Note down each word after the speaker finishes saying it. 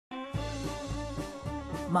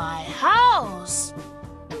My house.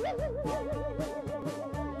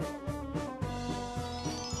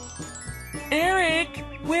 Eric,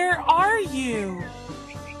 where are you?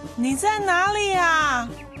 你在哪里呀？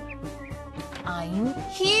 I'm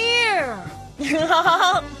here.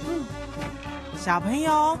 小朋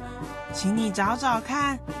友，请你找找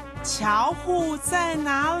看，巧虎在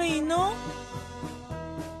哪里呢？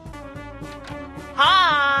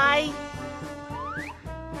 Hi.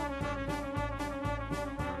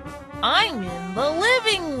 I'm in the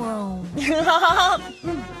living room.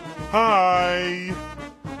 Hi.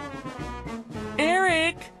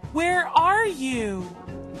 Eric, where are you?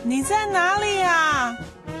 你在哪里呀？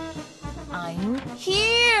 I'm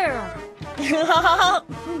here.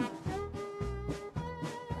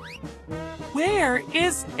 Where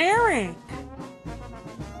is Eric?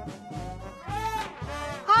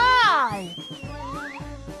 Hi.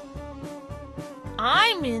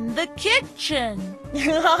 I'm in the kitchen.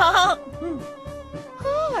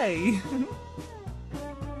 Hi.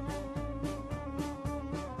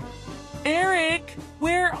 Eric,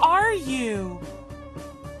 where are you?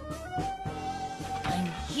 I'm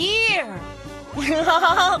here.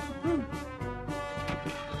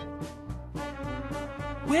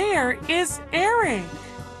 Where is Eric?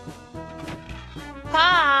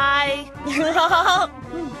 Hi.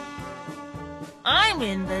 I'm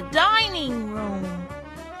in the dining room.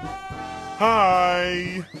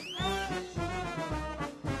 Hi.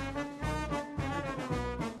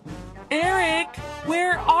 Eric,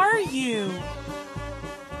 where are you?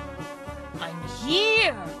 I'm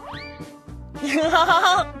here.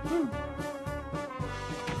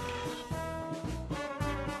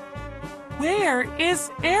 Where is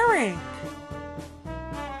Eric?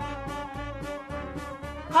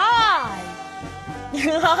 Hi.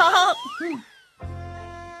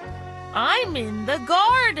 I'm in the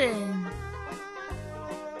garden.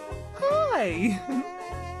 Hi.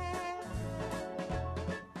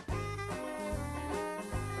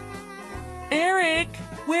 Eric,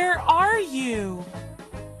 where are you?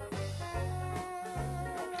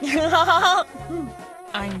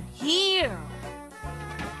 I'm here.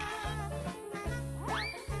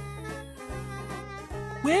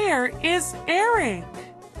 Where is Eric?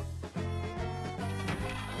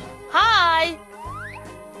 Hi.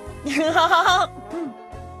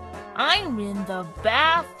 I'm in the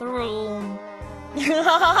bathroom.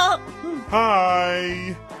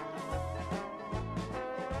 Hi.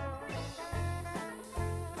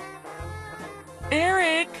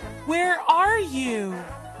 Eric, where are you?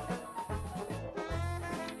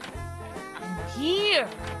 I'm here.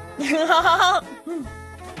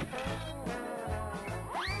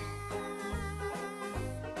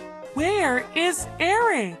 Where is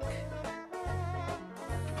Eric?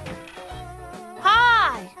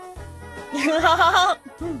 Hi.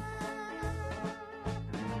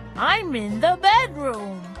 I'm in the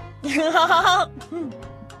bedroom.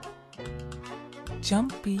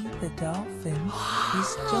 Jumpy the dolphin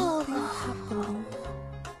is jumping happily.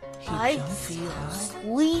 He I jumps feel high.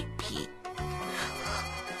 sleepy.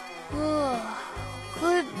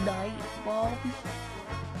 Good night, Mom.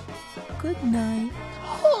 Good night.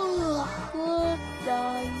 Good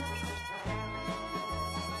night.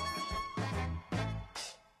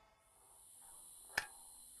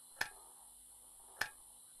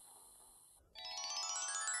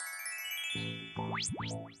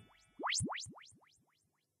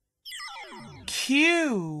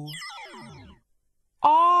 Q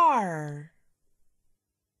R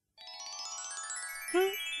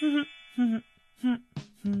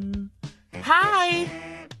Hi.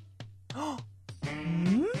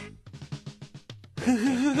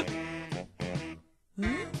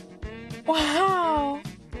 Wow.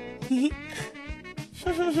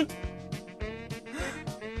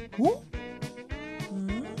 Oh.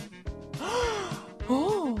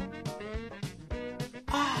 Oh.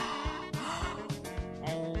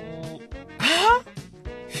 Huh?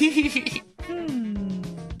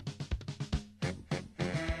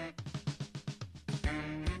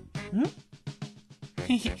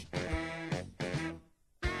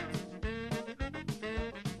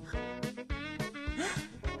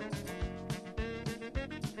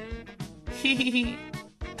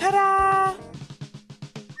 Ta-da!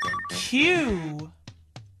 Q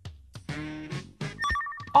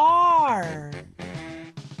R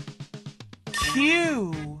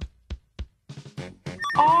Q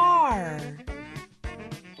R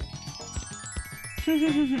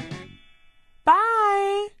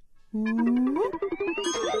Bye!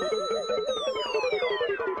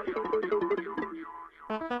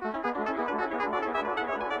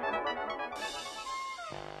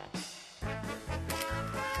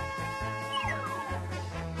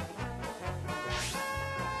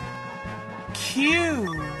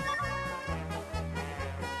 Q.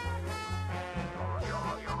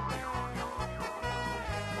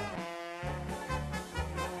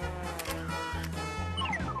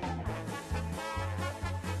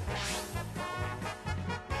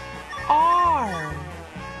 R.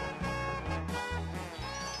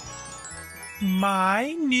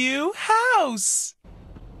 My new house.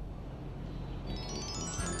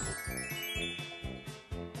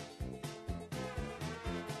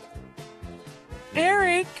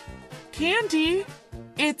 Eric, Candy,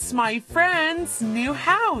 it's my friend's new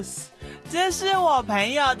house. 这是我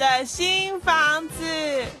朋友的新房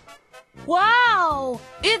子。Wow,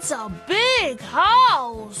 it's a big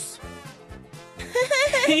house.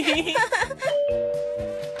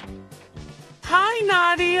 Hi,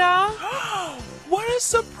 Nadia. What a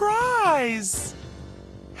surprise.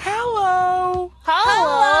 Hello.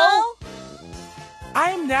 Hello.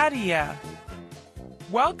 I'm Nadia.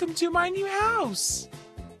 Welcome to my new house.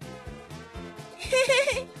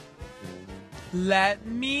 Let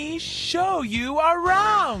me show you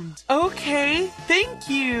around. Okay, thank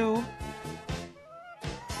you.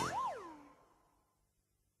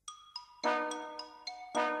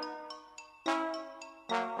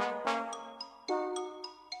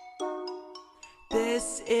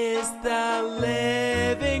 This is the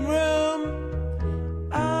living room.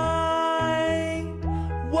 I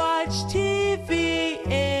watch TV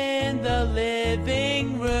in the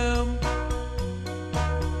living room.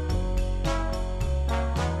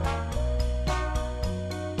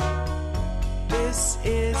 This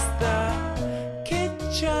is the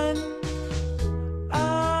kitchen.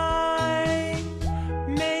 I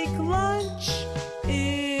make lunch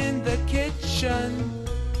in the kitchen.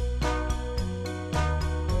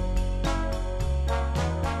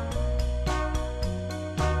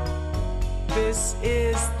 This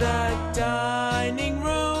is the dining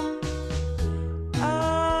room.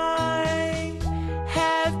 I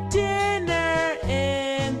have dinner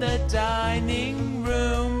in the dining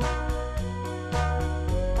room.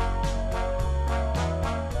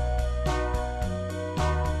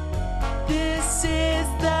 This is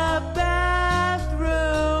the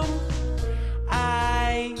bathroom.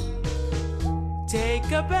 I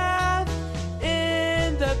take a bath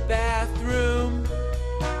in the bathroom.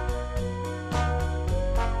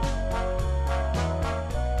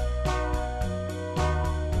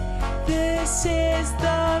 This is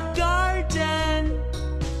the garden.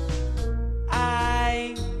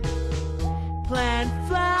 I plant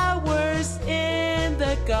flowers in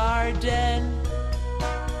the garden.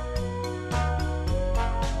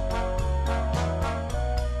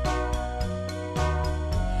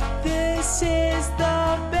 This is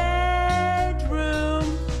the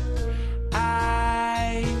bedroom.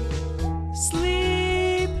 I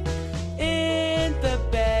sleep in the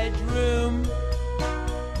bedroom.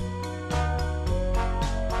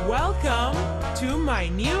 Welcome to my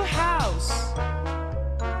new house.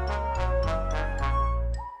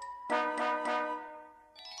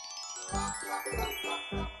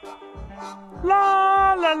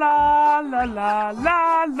 La la la la la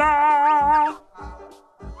la la.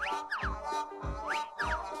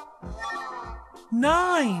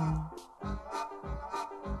 9.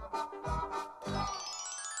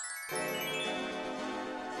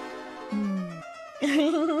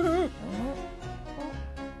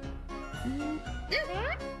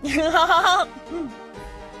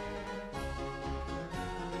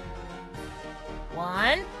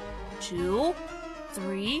 One, 2,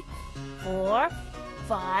 3, 4,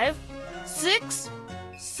 5, 6,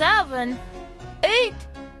 7, 8,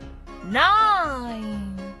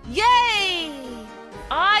 9. Yay!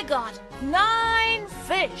 I got 9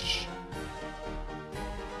 fish.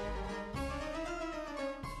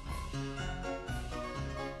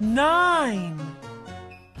 Nine.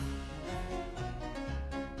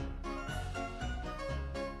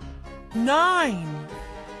 Nine.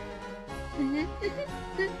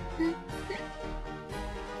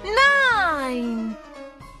 9.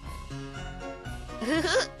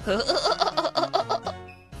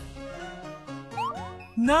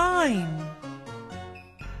 Nine.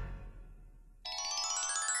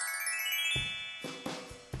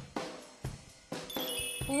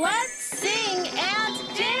 Let's sing and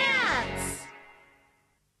dance.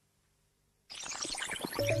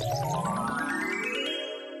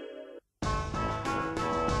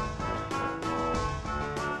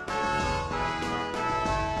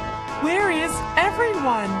 Where is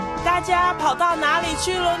everyone? 大家跑到哪里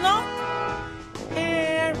去了呢？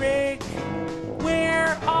 Eric,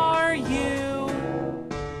 where are you?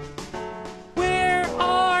 Where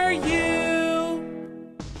are you?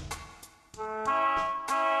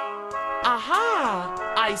 Aha!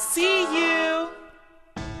 I see you.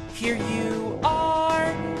 Here you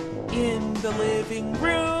are in the living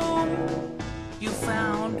room. You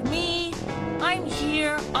found me. I'm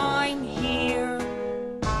here, I'm here.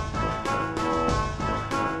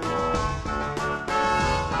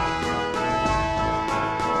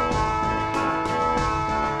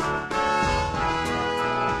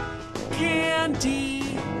 Candy,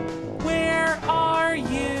 where are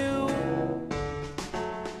you?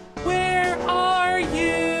 Where are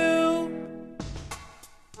you?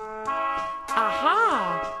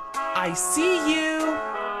 Aha! I see you.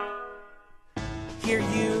 Here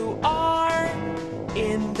you are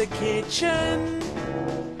in the kitchen.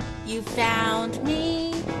 You found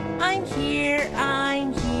me. I'm here,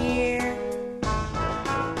 I'm here.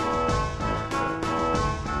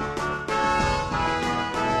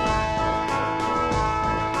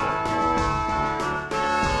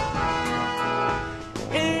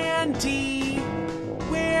 Andy,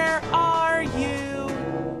 where are you?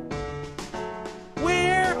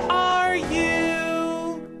 Where are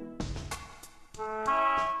you?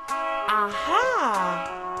 Aha!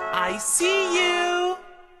 I see you.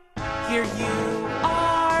 Here you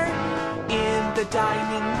are in the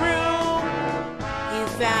dining room. You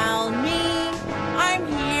found me. I'm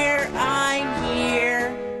here, I'm here.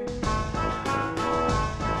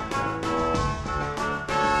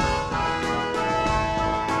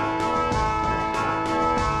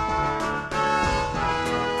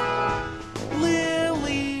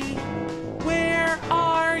 Lily, where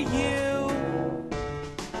are you?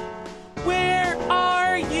 Where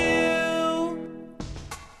are you?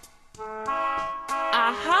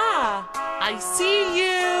 Aha! I see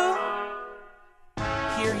you.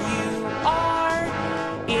 Here you are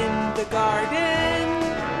in the garden.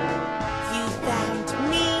 You found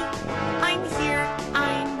me. I'm here,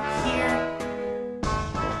 I'm here.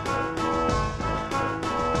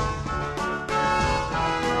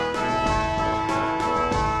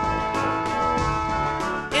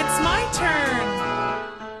 It's my turn.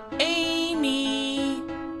 Amy,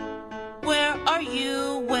 where are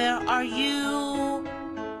you? Where are you?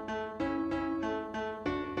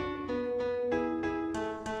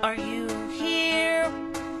 Are you here?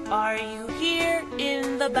 Are you here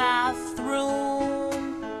in the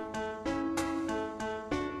bathroom?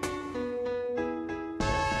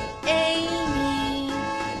 Amy,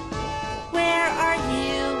 where are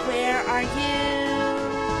you? Where are you?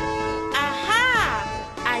 Aha!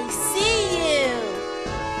 I see you.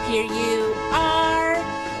 Here you are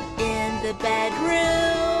in the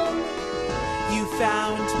bedroom. You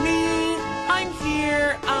found me. I'm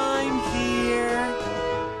here. I'm here.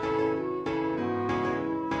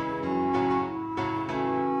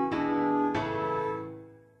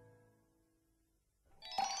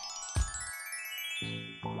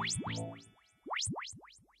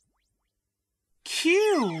 Q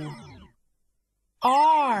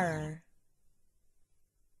R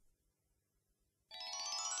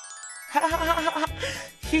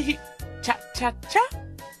cha cha cha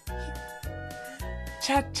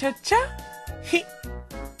cha cha cha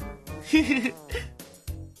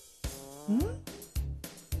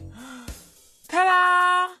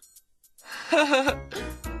Ta-da!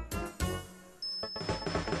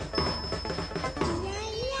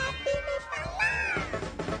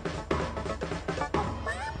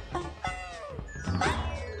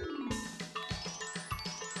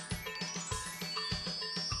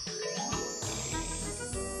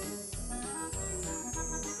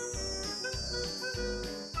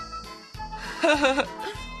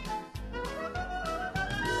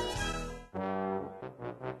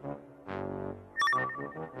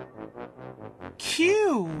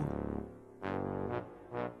 Q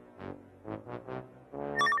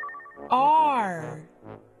R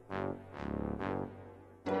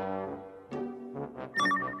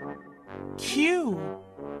Q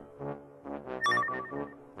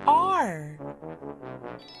R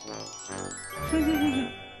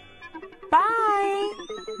Bye.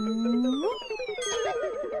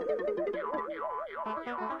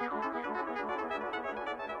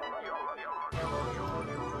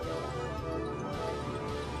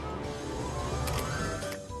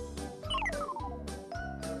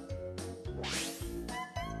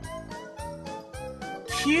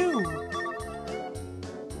 Q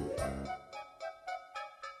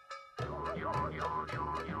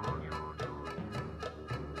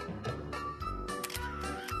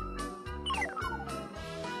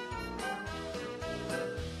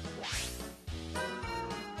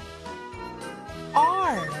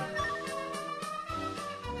R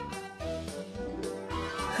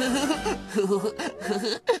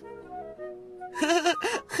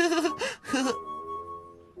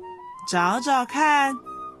找找看，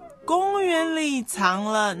公园里藏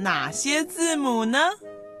了哪些字母呢？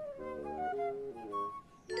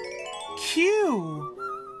 Q，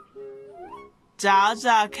 找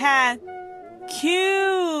找看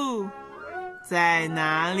 ，Q 在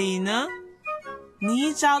哪里呢？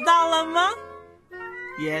你找到了吗？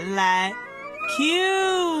原来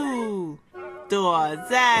Q 躲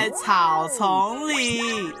在草丛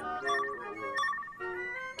里。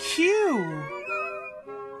Q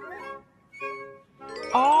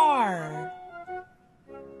R，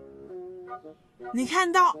 你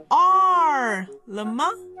看到 R 了吗？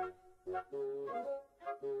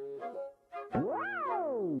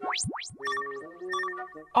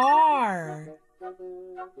 R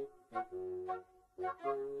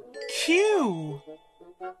Q，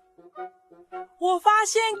 我发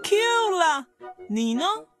现 Q 了，你呢？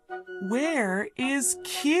 Where is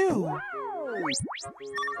Q?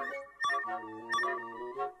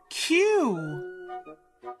 Q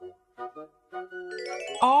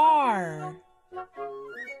R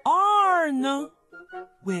R 呢？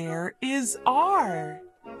 Where is R?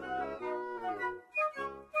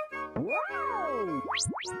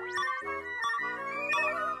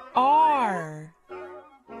 R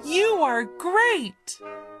You are great!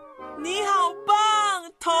 你好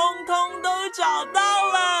棒，通通都找到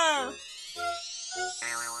了。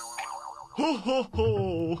吼吼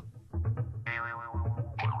吼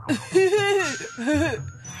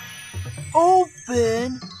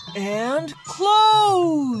Open and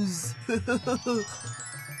close.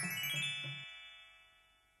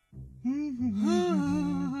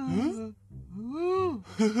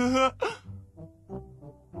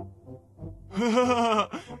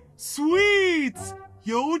 Sweets，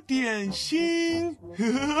 有点心。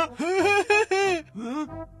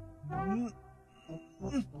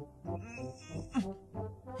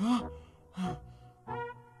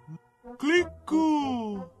Click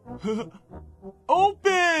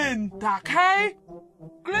Open， 打开。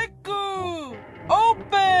Click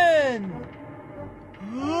Open.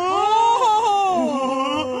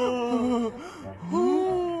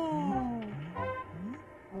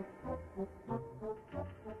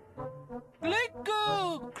 Click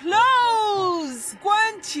Close.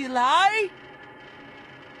 关起来。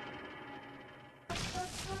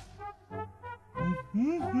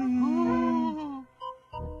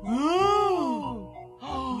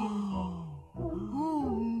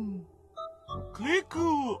Click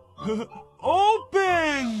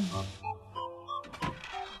Open.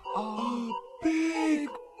 A big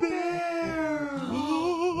bear.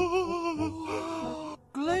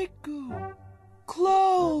 Click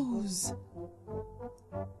Close.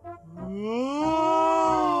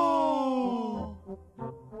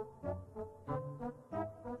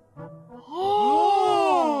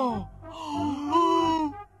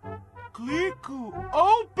 Click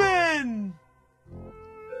Open.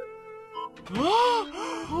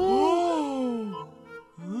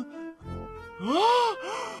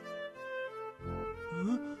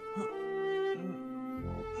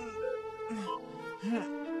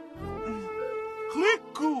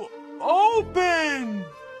 Click Open.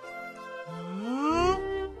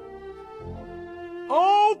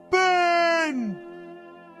 Open.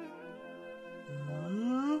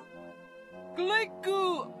 Click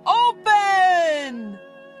Open.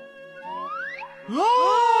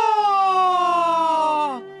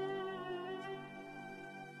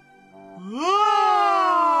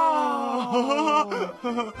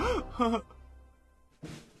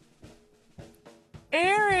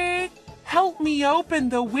 Eric, help me open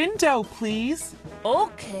the window, please.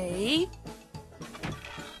 Okay.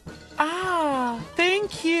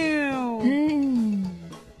 Thank you.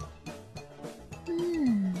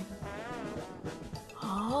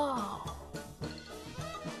 Oh.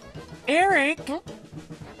 Eric,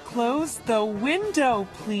 close the window,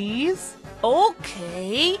 please.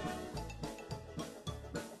 Okay.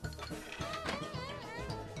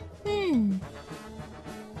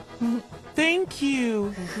 Thank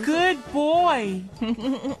you. Good boy.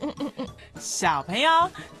 小朋友，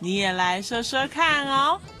你也来说说看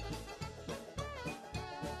哦。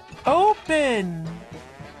Open.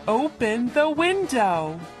 Open the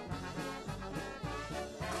window.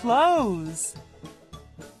 Close.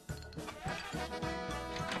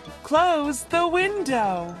 Close the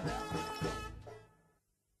window.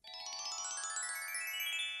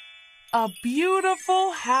 A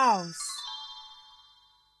beautiful house.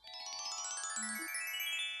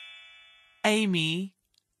 Amy,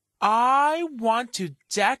 I want to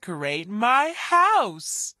decorate my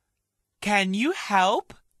house. Can you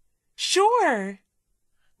help? Sure.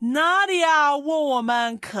 Nadia 问我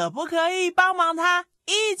们可不可以帮忙她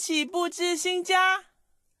一起布置新家。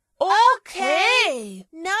Okay.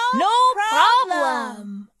 No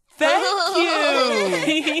problem. Thank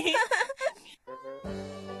you.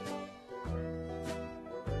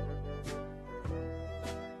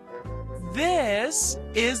 This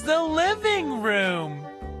is the living room.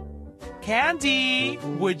 Candy,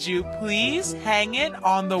 would you please hang it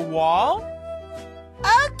on the wall?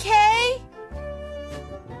 Okay.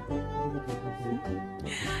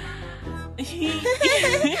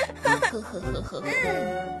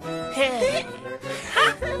 Hey.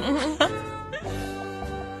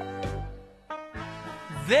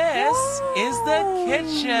 This is the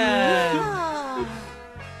kitchen. Oh.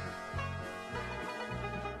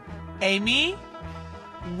 Amy,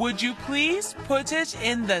 would you please put it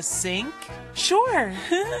in the sink? Sure.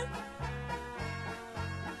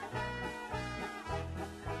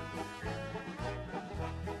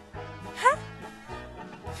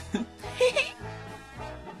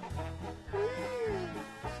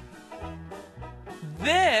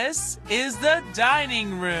 This is the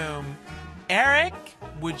dining room. Eric,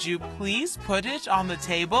 would you please put it on the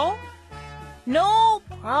table? No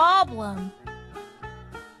problem.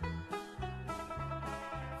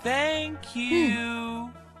 Thank you.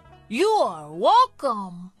 You are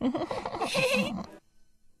welcome.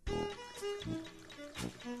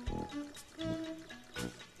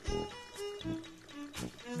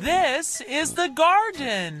 This is the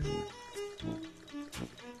garden.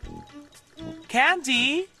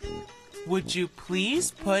 Candy, would you please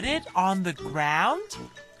put it on the ground?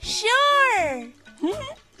 Sure.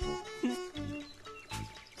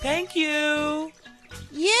 Thank you.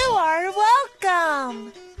 You are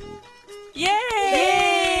welcome. Yay!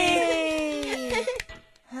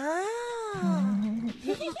 Oh.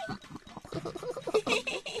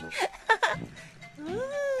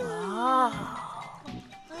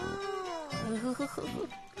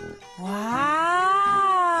 Wow!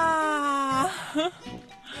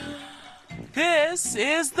 This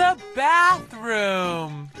is the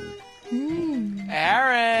bathroom.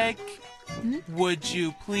 Eric, would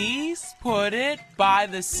you please put it by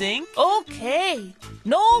the sink? Okay.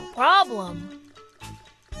 No problem.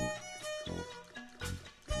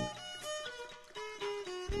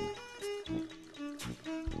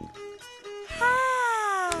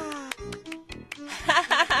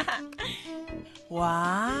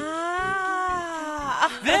 Wow!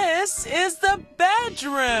 This is the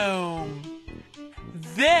bedroom.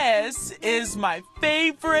 This is my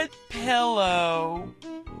favorite pillow.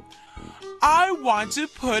 I want to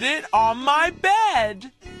put it on my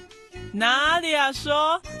bed. 娜迪亚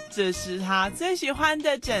说这是她最喜欢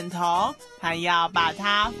的枕头，她要把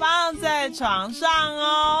它放在床上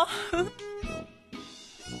哦。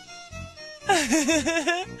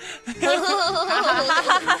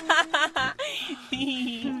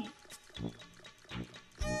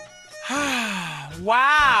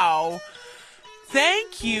Wow!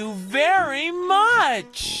 Thank you very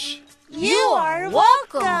much. You are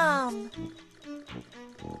welcome.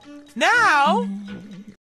 Now,